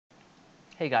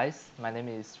Hey guys, my name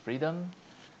is Freedom.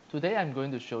 Today I'm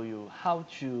going to show you how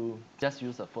to just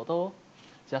use a photo,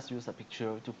 just use a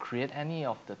picture to create any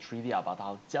of the 3D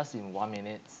avatar just in 1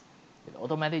 minute. It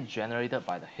automatically generated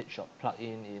by the headshot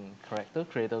plugin in Character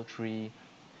Creator 3.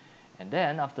 And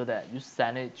then after that, you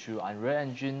send it to Unreal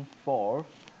Engine 4,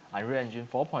 Unreal Engine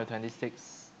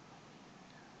 4.26,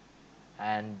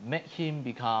 and make him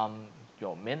become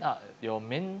your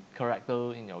main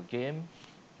character in your game,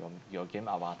 your game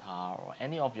avatar, or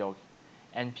any of your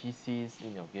NPCs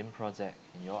in your game project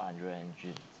in your Unreal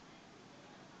Engine.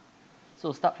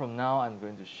 So start from now, I'm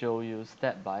going to show you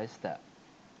step by step.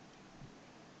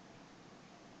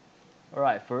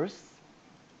 Alright, first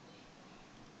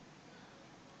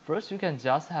you can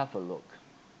just have a look.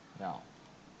 Now,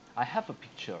 I have a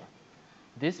picture.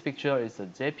 This picture is a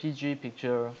JPG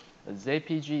picture, a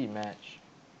JPG image,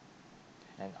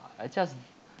 and I just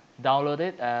download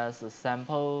it as a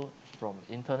sample from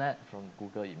internet, from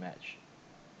Google Image.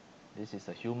 This is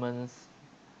a human's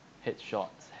headshot,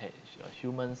 a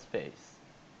human's face.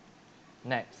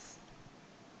 Next,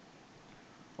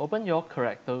 open your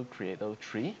Character Creator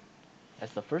 3.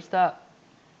 As the first step,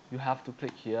 you have to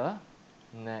click here.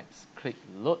 Next, click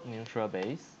Load Neutral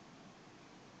Base,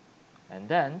 and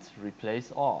then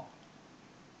replace all.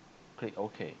 Click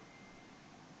OK.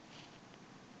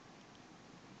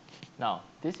 Now,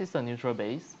 this is the neutral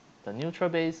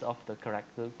base of the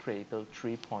Character Creator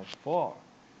 3.4.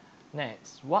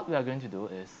 Next, what we are going to do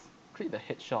is click the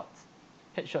headshot.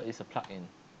 Headshot is a plugin.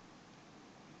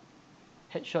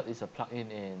 Headshot is a plugin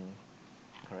in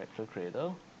Character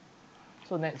Creator.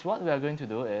 So next, what we are going to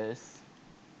do is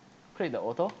click the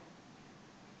auto,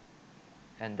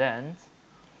 and then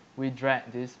we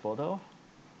drag this photo.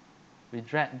 We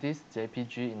drag this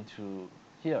JPG into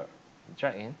here.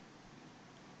 Drag in.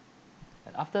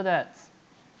 And after that,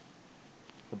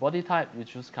 the body type you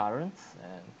choose current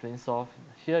and clean soft.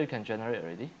 Here you can generate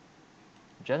already.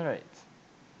 Generate.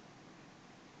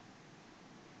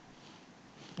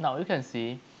 Now you can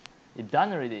see it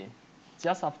done already.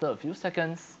 Just after a few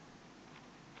seconds,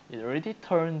 it already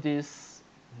turned this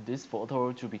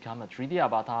photo to become a 3D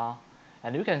avatar.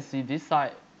 And you can see this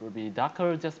side will be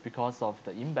darker just because of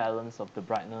the imbalance of the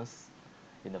brightness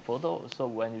in the photo. So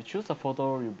when you choose a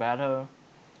photo, you better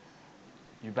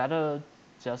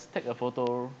just take a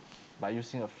photo by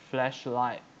using a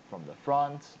flashlight from the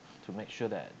front to make sure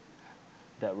that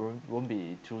won't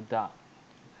be too dark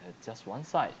at just one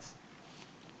side.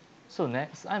 So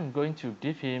next, I'm going to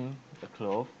give him a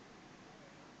cloth,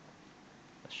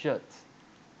 a shirt.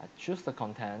 I choose the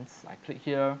contents, I click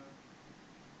here,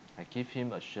 I give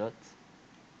him a shirt.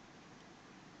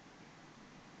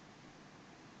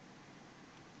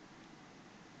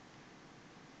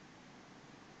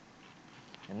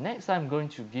 And next, I'm going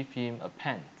to give him a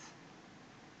pant.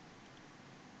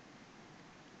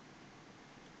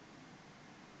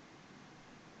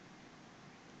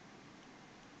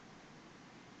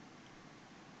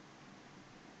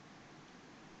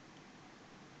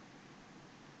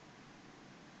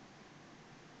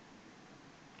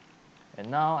 And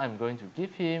now I'm going to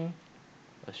give him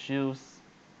a shoes.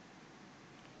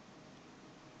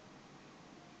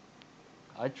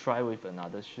 I try with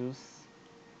another shoes.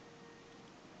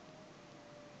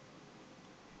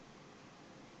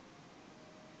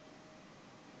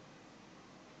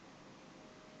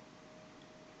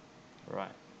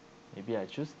 Right, maybe I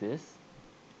choose this.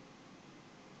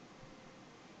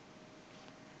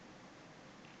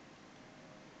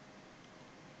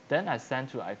 Then I send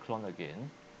to iClone again.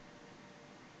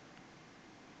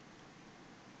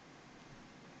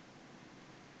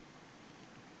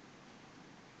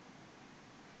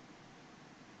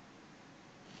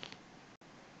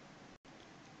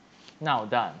 Now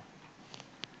done.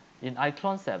 In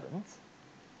iClone 7,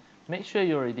 make sure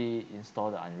you already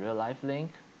install the Unreal Live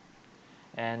link,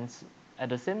 and at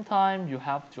the same time you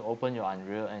have to open your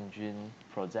Unreal Engine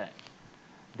project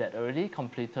that already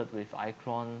completed with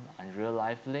iClone Unreal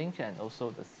Live link and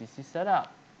also the CC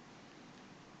setup.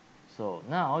 So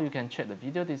now you can check the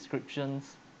video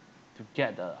descriptions to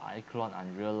get the iClone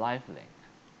Unreal Live link.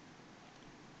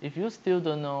 If you still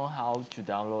don't know how to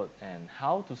download and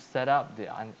how to set up the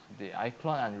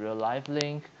iClone Unreal Live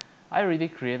link, I already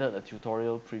created a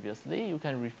tutorial previously. You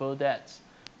can refer that.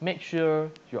 Make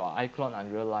sure your iClone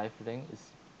Unreal Live link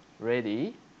is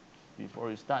ready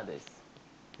before you start this.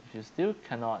 If you still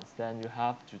cannot, then you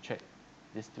have to check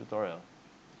this tutorial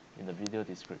in the video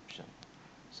description.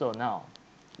 So now,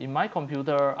 in my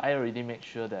computer, I already make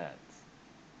sure that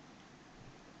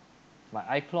my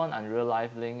iClone Unreal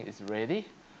Live link is ready.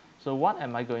 So what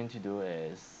am I going to do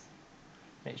is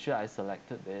make sure I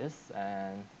selected this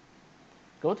and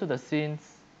go to the scenes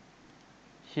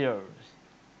here.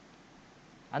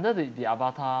 Under the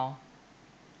avatar,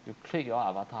 you click your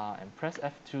avatar and press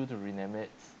F2 to rename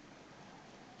it.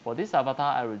 For this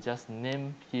avatar, I will just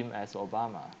name him as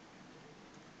Obama.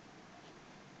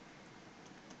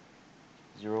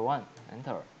 01,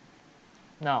 enter.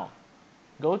 Now,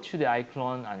 go to the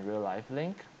iClone Unreal Life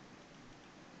link.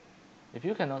 If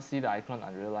you cannot see the iClone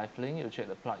Unreal Life link, you check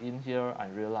the plugin here,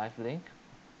 Unreal Life link.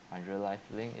 Unreal Life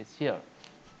link is here.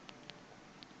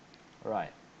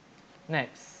 Alright.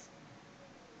 Next,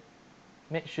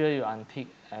 make sure you untick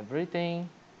everything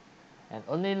and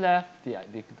only left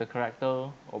the character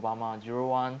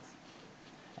Obama01.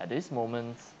 At this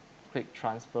moment, click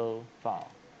Transfer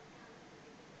File.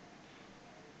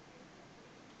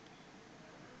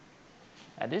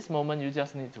 At this moment, you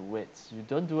just need to wait. You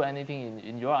don't do anything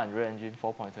in your Unreal Engine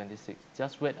 4.26.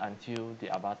 Just wait until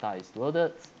the avatar is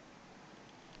loaded.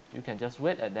 You can just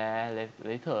wait at there.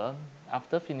 Later,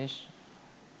 after finish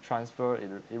transfer,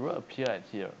 it will appear at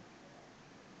here.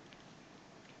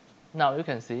 Now you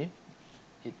can see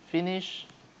it finish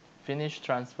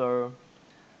transfer.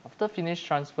 After finish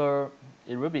transfer,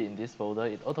 it will be in this folder.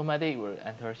 It automatically will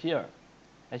enter here.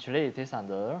 Actually, it is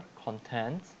under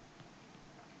Contents,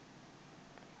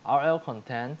 RL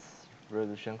Contents,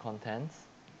 Reallusion Contents,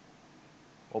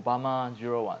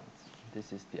 Obama01.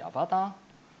 This is the avatar.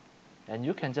 And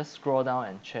you can just scroll down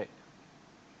and check.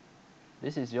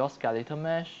 This is your skeleton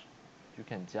mesh. You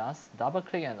can just double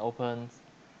click and open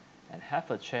and have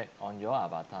a check on your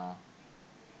avatar.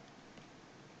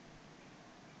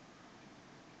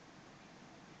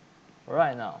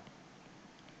 Right now,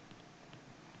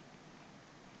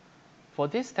 for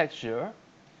this texture,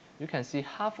 you can see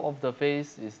half of the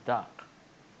face is dark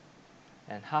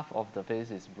and half of the face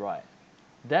is bright.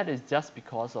 That is just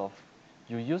because of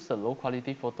you use a low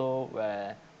quality photo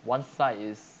where one side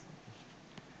is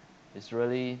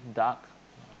really dark.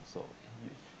 So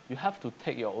you have to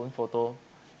take your own photo,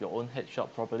 your own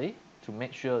headshot properly to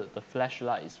make sure the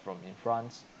flashlight is from in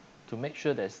front, to make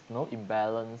sure there's no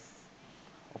imbalance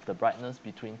of the brightness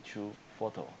between two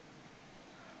photos.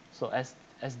 So as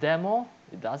demo,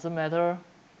 it doesn't matter.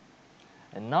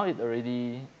 And now it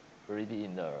already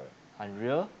in the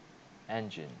Unreal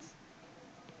engines.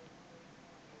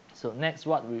 So next,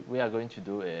 what we are going to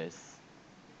do is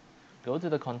go to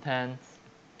the contents,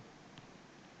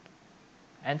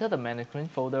 enter the mannequin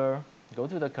folder, go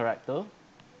to the character,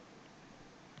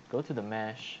 go to the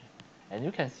mesh, and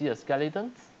you can see a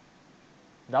skeleton.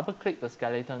 Double click the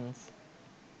skeletons,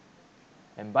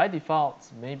 and by default,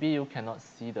 maybe you cannot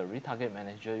see the retarget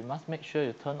manager. You must make sure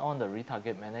you turn on the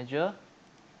retarget manager,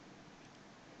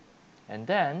 and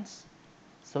then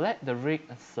select the rig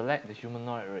and select the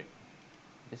humanoid rig.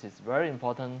 This is very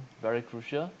important, very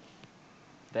crucial.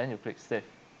 Then you click Save.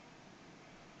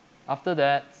 After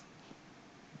that,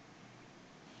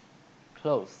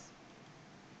 close.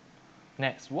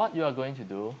 Next, what you are going to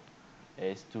do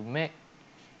is to make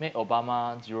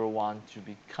Obama01 to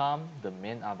become the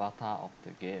main avatar of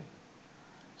the game.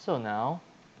 So now,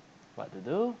 what to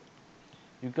do?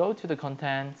 You go to the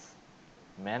contents,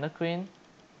 mannequin,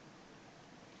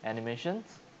 animations.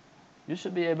 You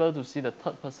should be able to see the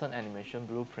third-person animation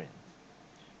blueprint.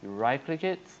 You right-click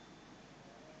it,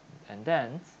 and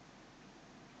then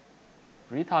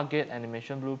retarget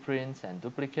animation blueprints and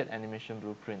duplicate animation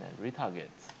blueprint and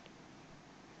retarget.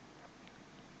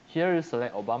 Here you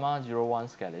select Obama01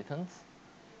 skeletons,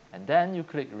 and then you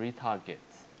click retarget.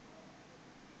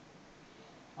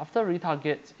 After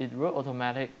retarget, it will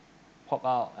automatically pop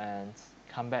out and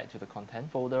come back to the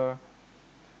content folder.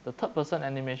 The third-person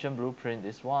animation blueprint,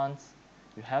 this one,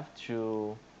 you have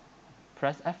to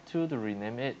press F2 to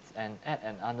rename it and add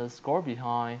an underscore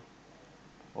behind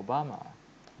Obama.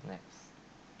 Next.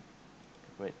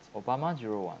 Wait,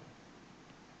 Obama01.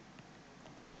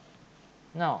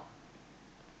 Now,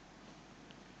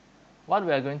 what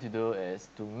we are going to do is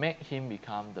to make him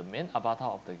become the main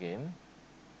avatar of the game.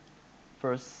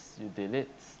 First, you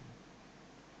delete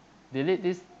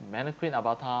this mannequin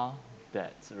avatar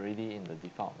that's already in the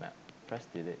default map. Press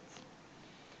delete.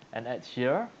 And at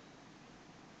here,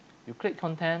 you click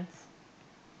contents,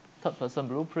 third-person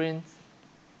blueprints,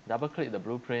 double-click the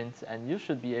blueprints, and you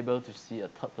should be able to see a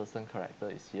third-person character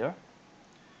is here.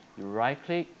 You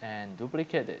right-click and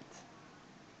duplicate it.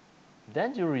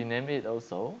 Then you rename it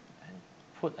also and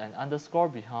put an underscore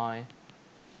behind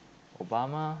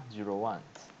Obama01.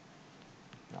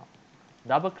 Now,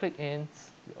 double-click in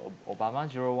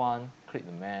Obama01, click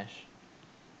the mesh,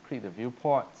 click the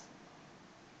viewport,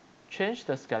 change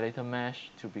the skeleton mesh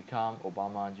to become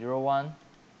Obama01,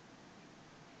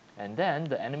 and then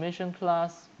the animation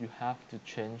class you have to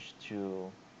change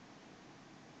to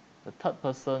the third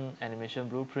person animation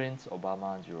blueprint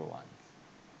Obama01.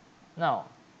 Now,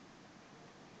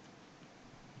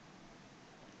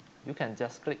 you can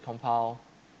just click compile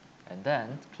and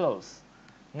then close.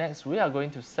 Next, we are going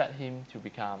to set him to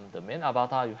become the main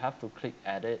avatar. You have to click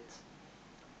edit,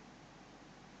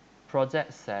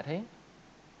 project setting,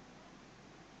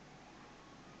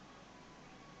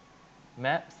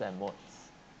 maps and modes.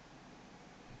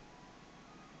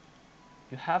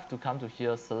 You have to come to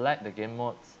here, select the game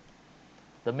modes.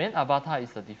 The main avatar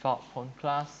is the default pawn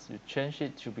class. You change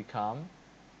it to become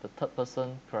the third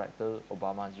person character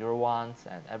Obama01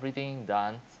 and everything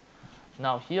done.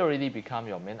 Now he already become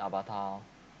your main avatar.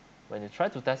 When you try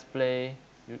to test play,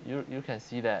 you can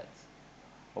see that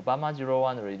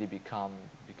Obama01 already become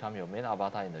your main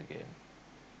avatar in the game.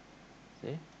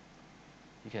 See?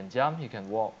 He can jump, he can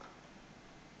walk,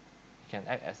 he can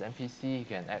act as NPC, he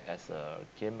can act as a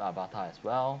game avatar as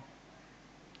well.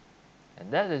 And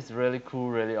that is really cool,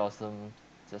 really awesome.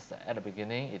 Just at the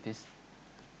beginning, it is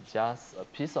just a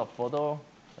piece of photo,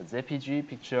 a JPG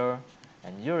picture,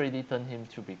 and you already turn him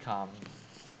to become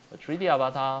a 3D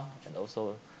avatar and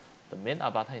also the main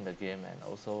avatar in the game, and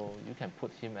also you can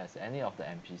put him as any of the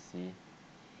NPC.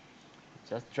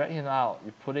 Just drag him out,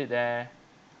 you put it there,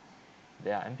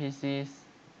 there are NPCs,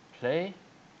 play,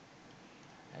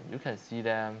 and you can see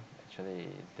them, actually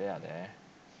they are there.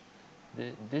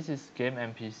 This is game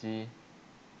NPC.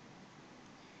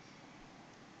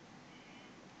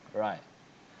 Right.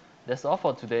 That's all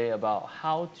for today about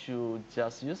how to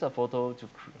just use a photo to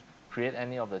create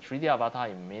any of the 3D avatar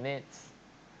in minutes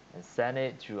and send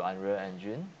it to Unreal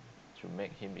Engine to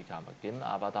make him become a game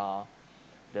avatar.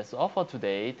 That's all for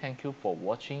today. Thank you for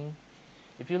watching.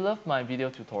 If you love my video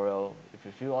tutorial, if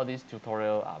you feel all these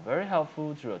tutorials are very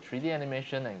helpful to your 3D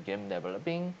animation and game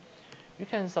developing, you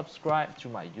can subscribe to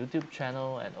my YouTube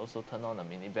channel and also turn on the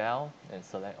mini bell and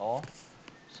select all,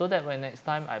 so that when next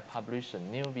time I publish a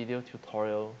new video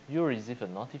tutorial, you'll receive a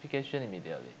notification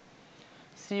immediately.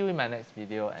 See you in my next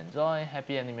video. Enjoy,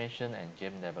 happy animation and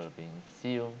game developing.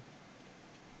 See you.